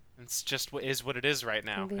 it's just what it is right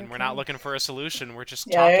now. And we're not looking for a solution. We're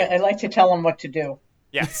just talking. I like to tell them what to do.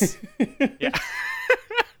 Yes. Yeah.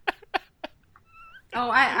 Oh,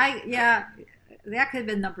 that could have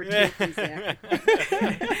been number 2, please, Zach.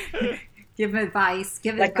 Give advice.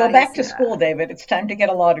 Go back to school, David. It's time to get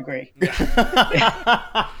a law degree.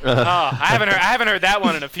 I haven't heard that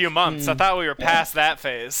one in a few months. I thought we were past that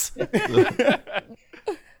phase.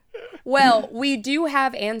 Well, we do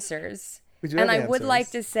have answers. I would like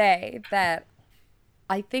to say that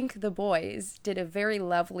I think the boys did a very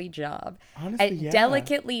lovely job at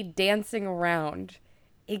delicately dancing around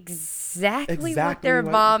exactly what their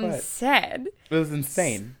mom said. It was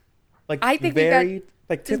insane. I think very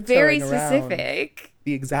very specific.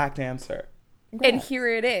 The exact answer. And here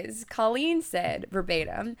it is. Colleen said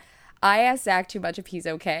verbatim, I asked Zach too much if he's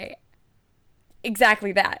okay.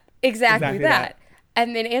 Exactly that. Exactly that.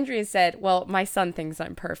 And then Andrea said, well, my son thinks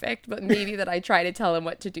I'm perfect, but maybe that I try to tell him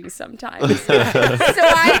what to do sometimes. So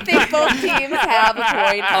I think both teams have a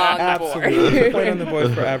point on the board. Absolutely. A point on the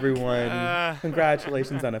board for everyone.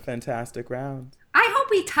 Congratulations on a fantastic round. I hope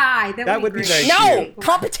we tie. That would be very cute.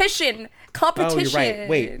 Competition. Oh, you're right.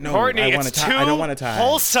 Wait, no, Courtney, I don't want to tie.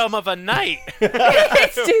 Wholesome of a night.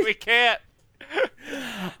 We can't.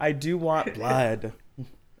 I do want blood.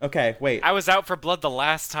 Okay, wait. I was out for blood the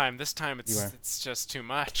last time. This time it's just too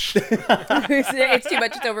much. It's too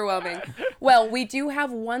much. It's overwhelming. Well, we do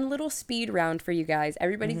have one little speed round for you guys.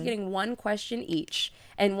 Everybody's getting one question each.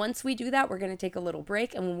 And once we do that, we're going to take a little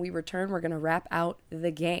break. And when we return, we're going to wrap out the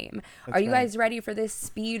game. Are you guys ready for this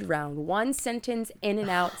speed round? One sentence in and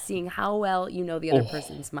out, seeing how well you know the other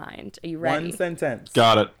person's mind. Are you ready? One sentence.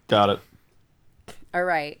 Got it. All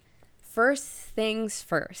right. First things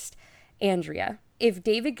first. Andrea, if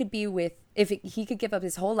David could if he could give up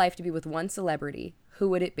his whole life to be with one celebrity, who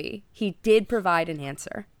would it be? He did provide an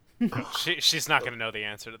answer. She's not going to know the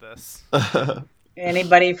answer to this.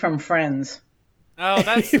 Anybody from Friends. Oh,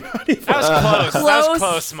 that was close. That was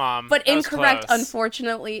close, Mom. But incorrect,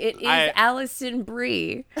 unfortunately. It is Alison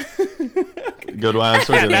Brie. Good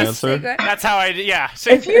answer. That's how yeah.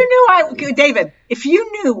 If you knew David, if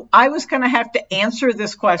you knew I was going to have to answer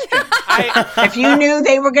this question, if you knew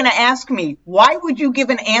they were going to ask me, why would you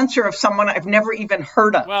give an answer of someone I've never even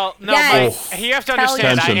heard of? Well, no, you have to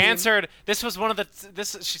understand. I answered. This was one of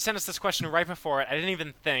she sent us this question right before it. I didn't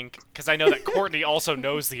even think, because I know that Courtney also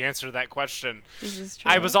knows the answer to that question. This is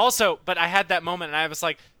true. I was also, but I had that moment, and I was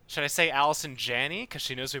like, should I say Allison Janney, because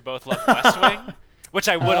she knows we both love West Wing? Which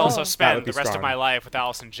I would also spend the rest of my life with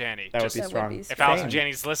Allison Janney. That would be strong. If Allison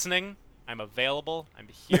Janney's listening, I'm available. I'm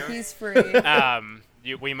here. He's free.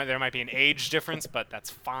 There might be an age difference, but that's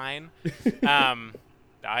fine.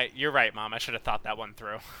 You're right, Mom. I should have thought that one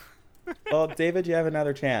through. Well, David, you have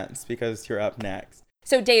another chance because you're up next.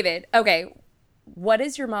 So, David, okay, what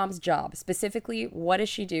is your mom's job? Specifically, what does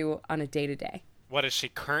she do on a day-to-day? What does she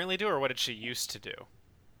currently do, or what did she used to do?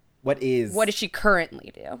 What does she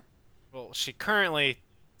currently do? Well, she currently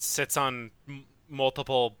sits on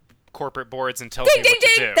multiple corporate boards and tells me what to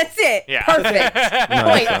do. That's it. Yeah.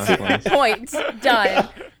 Perfect. Point. Done.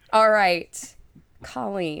 All right.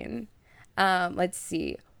 Colleen, let's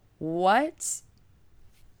see. What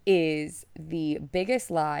is the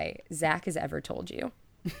biggest lie Zach has ever told you?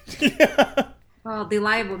 Well, the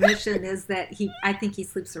lie of omission is that I think he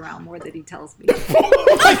sleeps around more than he tells me. Oh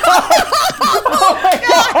my God!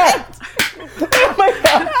 Oh my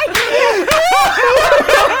God!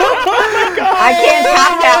 I can't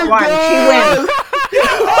top that one. She wins.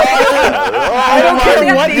 I don't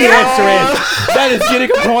care what the answer is. That is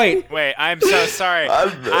getting a point. Wait, I'm so sorry.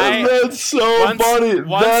 That's so funny.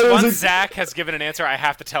 Once Zach has given an answer, I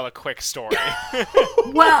have to tell a quick story.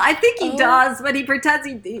 Well, I think he does, but he pretends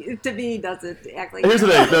to me he doesn't act like. Here's the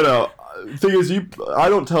thing. No. Thing is, I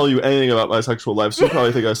don't tell you anything about my sexual life, so you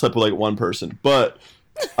probably think I slept with like one person. But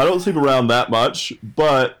I don't sleep around that much.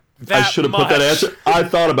 But I should have put that answer. I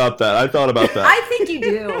thought about that. I think you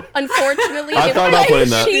do. Unfortunately, I thought about putting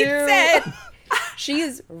that. She said she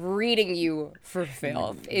is reading you for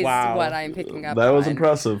filth. Is what I'm picking up. That was on.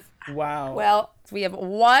 impressive. Wow. Well, we have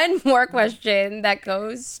one more question that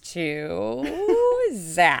goes to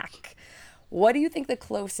Zach. What do you think the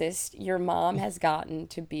closest your mom has gotten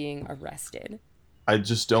to being arrested? I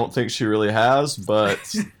just don't think she really has, but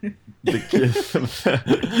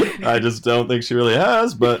I just don't think she really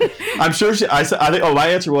has, but I'm sure my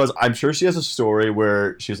answer was, I'm sure she has a story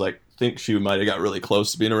where she's like, think she might have got really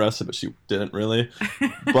close to being arrested, but she didn't really.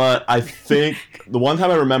 But I think the one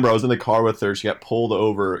time I remember I was in the car with her, she got pulled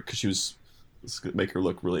over because she was, this is going to make her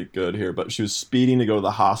look really good here, but she was speeding to go to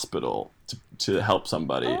the hospital to help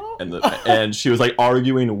somebody. And she was like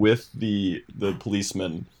arguing with the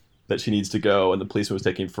policeman that she needs to go, and the policeman was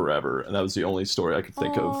taking forever, and that was the only story I could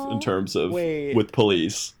think of in terms of with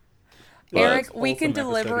police. Eric, we can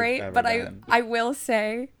deliberate, but I will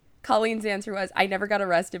say Colleen's answer was, I never got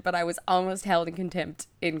arrested, but I was almost held in contempt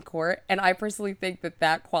in court, and I personally think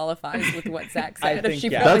that qualifies with what Zach said.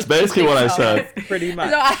 That's basically what I said. Pretty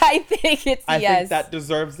much. So I think it's I yes. think that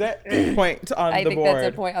deserves it. Point on I the think board.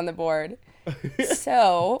 that's a point on the board.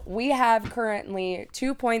 So we have currently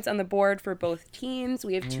 2 points on the board for both teams.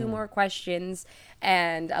 We have 2 more questions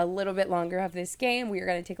and a little bit longer of this game. We are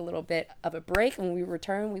going to take a little bit of a break. When we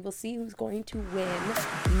return, we will see who's going to win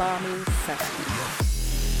Mommy's Son.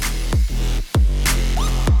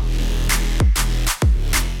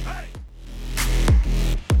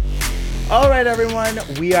 All right, everyone,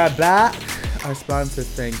 we are back. Our sponsors,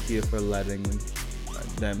 thank you for letting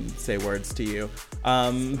them say words to you.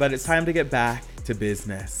 But it's time to get back to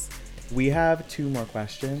business. We have 2 more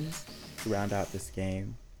questions to round out this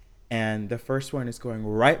game. And the first one is going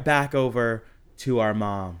right back over to our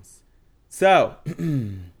moms. So,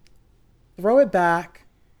 throw it back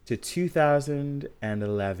to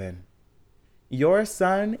 2011. Your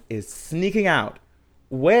son is sneaking out.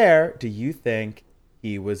 Where do you think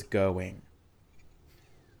he was going?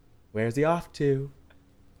 Where's he off to?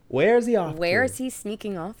 Where is he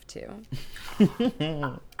sneaking off to?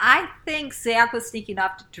 I think Zach was sneaking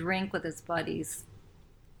off to drink with his buddies.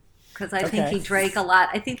 Because I think he drank a lot.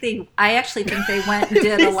 I actually think they went and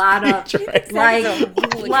did a lot of,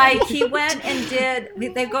 like he went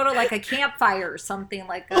and they go to like a campfire or something,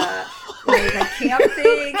 like a camp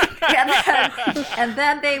thing. And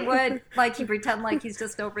then they would, like, he pretend like he's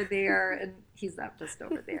just over there, and he's not just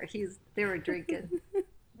over there. They were drinking.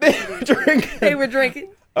 They were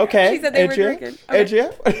drinking. Okay. She said they were drinking. Okay. Adria,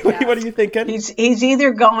 what are you thinking? He's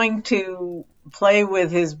either going to play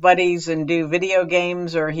with his buddies and do video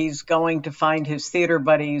games, or he's going to find his theater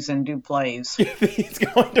buddies and do plays. He's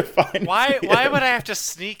going to find. Why would I have to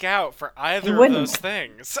sneak out for either of those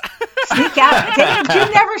things? Sneak out?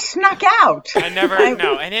 You never snuck out. I never.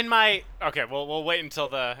 No. And in my we'll wait until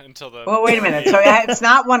the. Well, wait a minute. So it's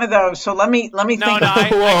not one of those. So let me think. No,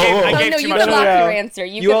 I gave too much away. Your answer.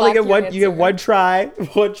 You only get one. You get one try.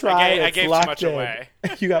 One try. I gave too much away.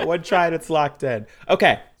 You got one try and it's locked in.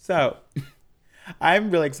 Okay, so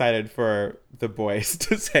I'm really excited for the boys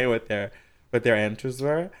to say what their answers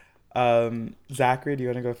were. Zachary, do you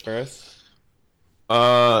want to go first?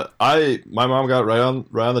 My mom got right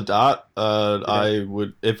on the dot. I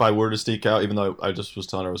would, if I were to sneak out, even though I just was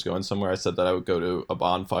telling her I was going somewhere, I said that I would go to a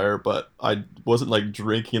bonfire, but I wasn't like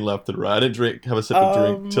drinking left and right. I didn't have a sip of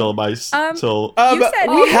drink till you said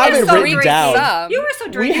we have it written down. You were so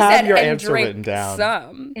drinking. We have your answer written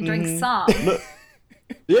down. And drink some.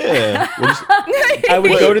 Yeah. I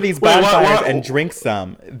would go to these bonfires and drink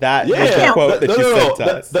some. That was the quote that she said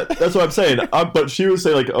to us. That's what I'm saying. But she was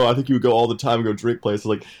saying, like, oh, I think you would go all the time and go drink places.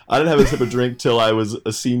 Like, I didn't have a sip of drink till I was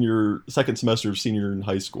second semester of senior in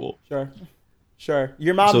high school. Sure.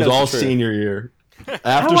 Your mom knows. So it was all the truth. senior year.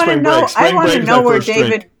 After spring break. I want to know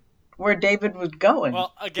drink. where David was going.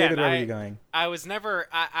 Well, again, David, where were you going? I was never.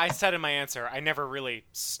 I said in my answer, I never really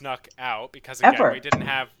snuck out because again, Ever. we didn't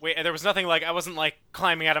have. There was nothing like. I wasn't like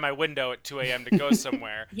climbing out of my window at 2 a.m. to go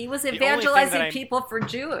somewhere. He was The only thing that evangelizing I- people for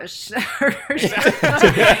Jewish. He was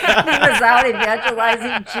out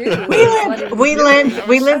evangelizing Jews.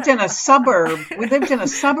 We lived in a suburb. We lived in a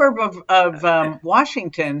suburb of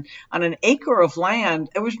Washington on an acre of land.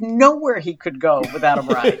 There was nowhere he could go without a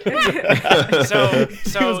ride. So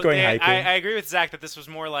He was going hiking. I agree with Zach that this was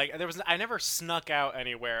more like I never snuck out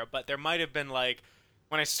anywhere, but there might have been like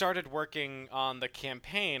when I started working on the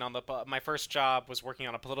campaign my first job was working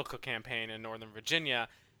on a political campaign in Northern Virginia.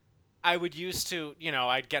 I would used to,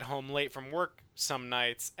 I'd get home late from work some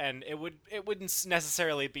nights, and it wouldn't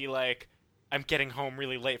necessarily be like I'm getting home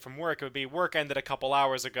really late from work. It would be work ended a couple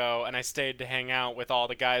hours ago, and I stayed to hang out with all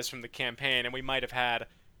the guys from the campaign, and we might have had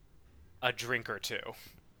a drink or two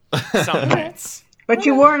some nights. But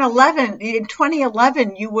you weren't 11. In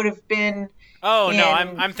 2011, you would have been. Oh no,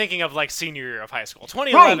 in- I'm thinking of like senior year of high school.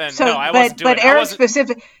 2011. Right. So, no, I wasn't doing. but I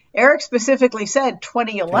wasn't, Eric specifically said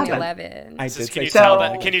 2011. 2011. I This is- did can say you tell so.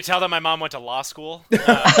 that? Can you tell that my mom went to law school?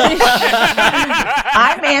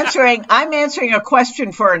 I'm answering a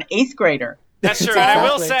question for an 8th grader. That's true. And I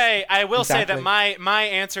will Exactly. say that my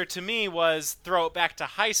answer to me was throw it back to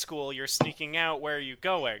high school. You're sneaking out. Where are you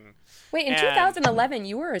going? Wait, in And- 2011,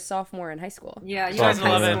 you were a sophomore in high school. Yeah, you were in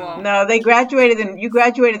high 2011. school. No, you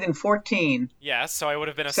graduated in 14. Yes, so I would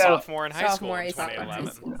have been a So- sophomore in high school Sophomore, in is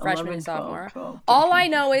 2011. freshman, 11, sophomore. 12, All I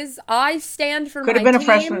know is I stand for Could my have been a team,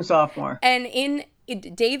 freshman, sophomore. And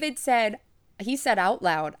David said, he said out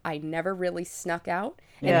loud, I never really snuck out.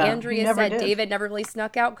 And Yeah, Andrea he never said did. David never really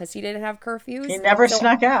snuck out because he didn't have curfews. He never So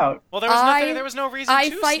snuck out. Well, there was no reason I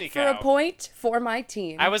to fight sneak for out. a point for my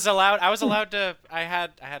team. I was allowed to. I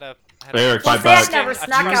had a. Eric, Well, fight back. Zach never A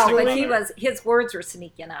snuck trusting out, but mother. his words were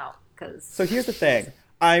sneaking out. So here's the thing.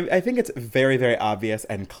 I think it's very, very obvious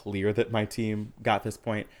and clear that my team got this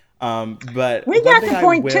point. But We one got thing the I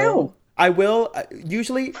point, will- too. I will.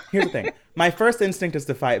 Usually, here's the thing. My first instinct is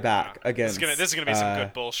to fight back against. This is gonna be some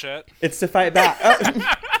good bullshit. It's to fight back.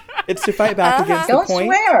 It's to fight back against Don't the point.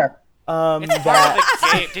 swear. It's part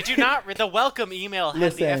of the game. Did you not? The welcome email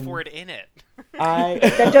had the F Listen. word in it.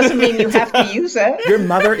 That doesn't mean you have to use it. Your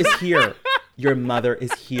mother is here. Your mother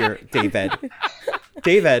is here, David.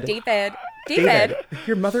 David. David.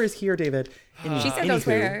 Your mother is here, David. She said don't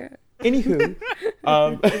swear. Anywho,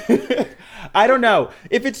 I don't know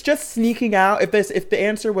if it's just sneaking out. If the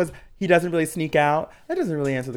answer was he doesn't really sneak out, that doesn't really answer the